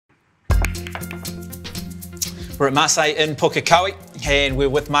We're at Marseille in Pukekohe, and we're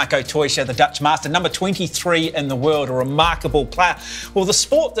with Marco Teutscher, the Dutch master, number 23 in the world, a remarkable player. Well, the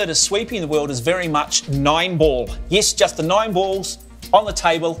sport that is sweeping the world is very much 9-ball. Yes, just the 9 balls on the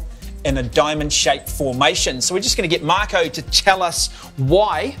table in a diamond-shaped formation. So we're just going to get Marco to tell us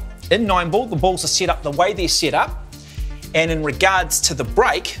why, in 9-ball, the balls are set up the way they're set up, and in regards to the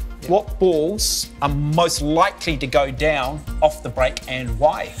break, what balls are most likely to go down off the break and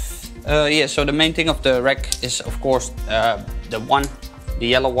why? So the main thing of the rack is, of course, the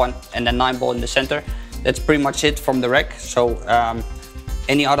yellow one, and the 9-ball in the center. That's pretty much it from the rack. So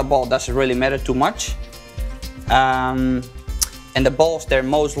any other ball doesn't really matter too much. And the balls they're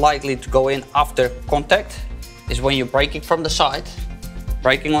most likely to go in after contact is when you're breaking from the side,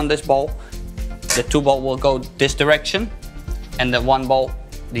 breaking on this ball. The 2 ball will go this direction, and the 1 ball,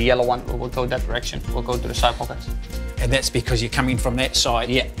 the yellow one, will go that direction, will go to the side pocket. And that's because you're coming from that side?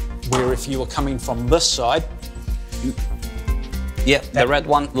 Yeah. Where if you were coming from this side... Yeah, the red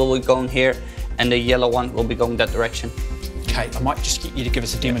one will be going here, and the yellow one will be going that direction. Okay, I might just get you to give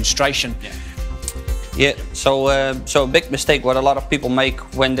us a demonstration. Yeah, so a big mistake what a lot of people make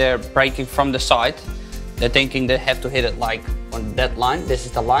when they're breaking from the side, they're thinking they have to hit it like on that line. This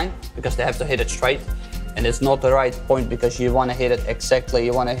is the line, because they have to hit it straight. And it's not the right point, because you want to hit it exactly,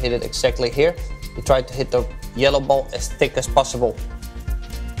 here. You try to hit the yellow ball as thick as possible.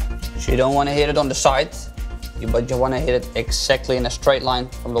 So you don't want to hit it on the side, but you want to hit it exactly in a straight line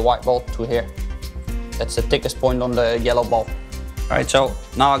from the white ball to here. That's the thickest point on the yellow ball. Alright, so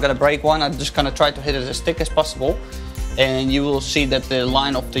now I'm gonna break one. I'm just gonna try to hit it as thick as possible. And you will see that the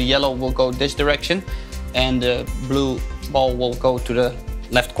line of the yellow will go this direction, and the blue ball will go to the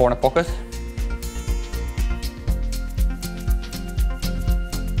left corner pocket.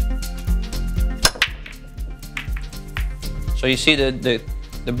 So you see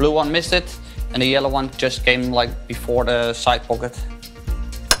the blue one missed it, and the yellow one just came like before the side pocket.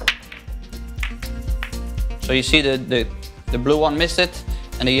 So you see the blue one missed it,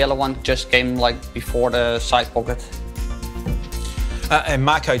 and the yellow one just came like before the side pocket. And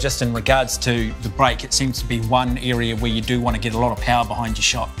Marco, just in regards to the break, it seems to be one area where you do want to get a lot of power behind your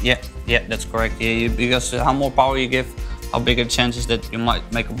shot. Yeah, that's correct. Yeah, because how more power you give, how bigger the chances that you might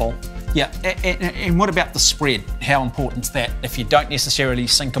make a ball. Yeah, and what about the spread? How important is that? If you don't necessarily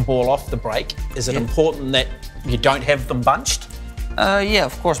sink a ball off the break, is it important that you don't have them bunched? Yeah,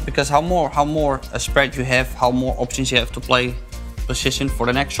 of course, because how more a spread you have, how more options you have to play position for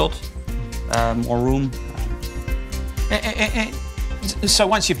the next shot, more room. So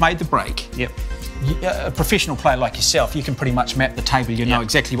once you've made the break, a professional player like yourself, you can pretty much map the table. You know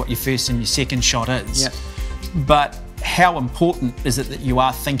exactly what your first and your second shot is. But how important is it that you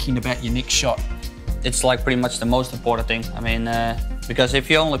are thinking about your next shot? It's like pretty much the most important thing. I mean, because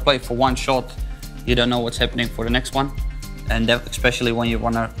if you only play for one shot, you don't know what's happening for the next one. And that, especially when you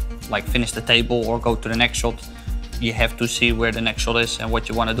want to like finish the table or go to the next shot, you have to see where the next shot is and what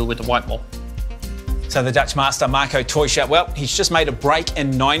you want to do with the white ball. So the Dutch master, Marco Teutscher, well, he's just made a break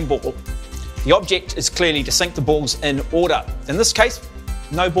in 9-ball. The object is clearly to sink the balls in order. In this case,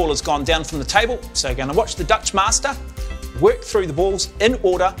 no ball has gone down from the table, so you're going to watch the Dutch master work through the balls in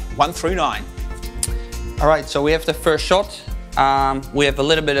order 1 through 9. All right, so we have the first shot. We have a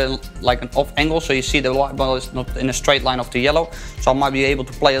little bit of like an off angle, so you see the white ball is not in a straight line of the yellow. So I might be able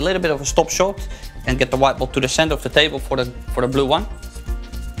to play a little bit of a stop shot and get the white ball to the center of the table for the blue one.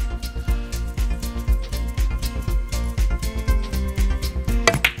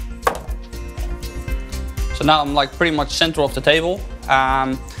 So now I'm like pretty much center of the table.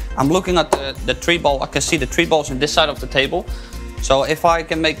 I'm looking at the 3 ball. I can see the 3 balls on this side of the table. So if I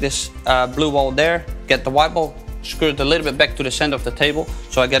can make this blue ball there, get the white ball, screw it a little bit back to the center of the table,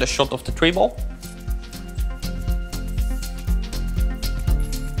 so I get a shot of the 3 ball.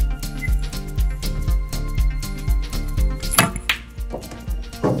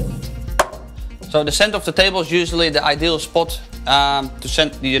 So the center of the table is usually the ideal spot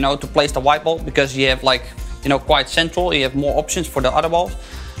to place the white ball, because you have like quite central. You have more options for the other balls.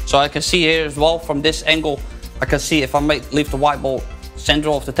 So I can see here as well from this angle. I can see if I leave the white ball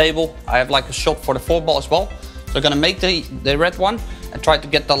central of the table, I have like a shot for the 4 ball as well. So I'm gonna make the red one and try to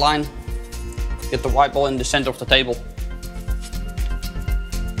get the line, get the white ball in the center of the table.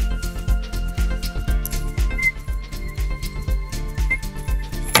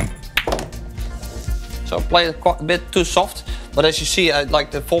 So I played it quite a bit too soft, but as you see,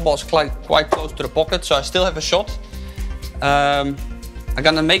 like the 4 ball is quite close to the pocket, so I still have a shot. I'm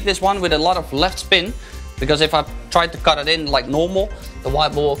gonna make this one with a lot of left spin, because if I try to cut it in like normal, the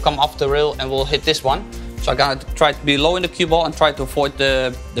white ball will come off the rail and will hit this one. So I'm gonna try to be low in the cue ball and try to avoid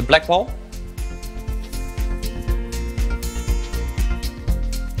the black ball.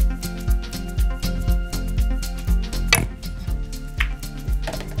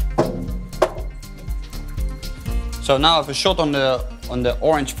 So now I have a shot on the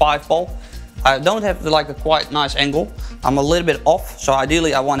orange 5 ball. I don't have like a quite nice angle. I'm a little bit off, so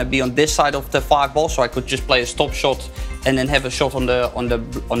ideally I want to be on this side of the 5 ball, so I could just play a stop shot and then have a shot on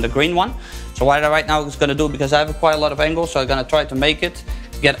the green one. So what I right now is going to do, because I have quite a lot of angle, so I'm going to try to make it,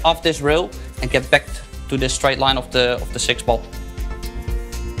 get off this rail and get back to this straight line of the 6 ball.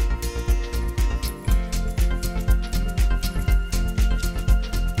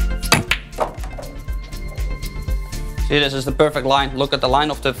 See, this is the perfect line. Look at the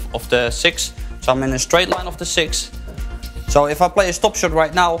line of the 6. So I'm in a straight line of the 6. So if I play a stop shot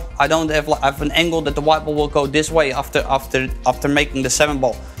right now, I have an angle that the white ball will go this way after making the 7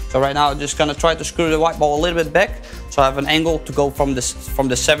 ball. So right now I'm just gonna try to screw the white ball a little bit back, so I have an angle to go from the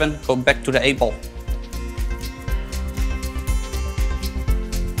 7 go back to the 8 ball.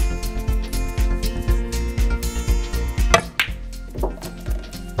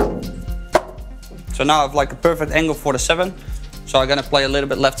 So now I have like a perfect angle for the 7. So I'm gonna play a little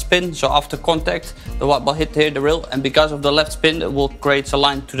bit left spin. So after contact, the white ball hit here the rail, and because of the left spin, it will create a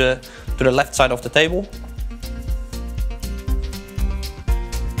line to the left side of the table.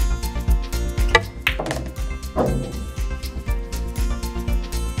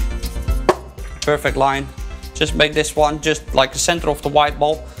 Perfect line. Just make this one just like the center of the white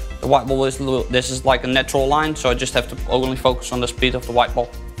ball. The white ball is this is like a natural line, so I just have to only focus on the speed of the white ball.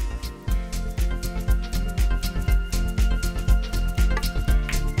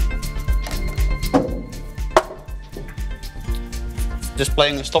 Just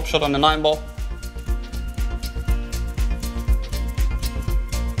playing a stop shot on the 9 ball.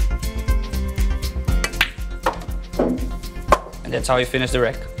 And that's how you finish the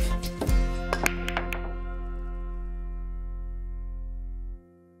rack.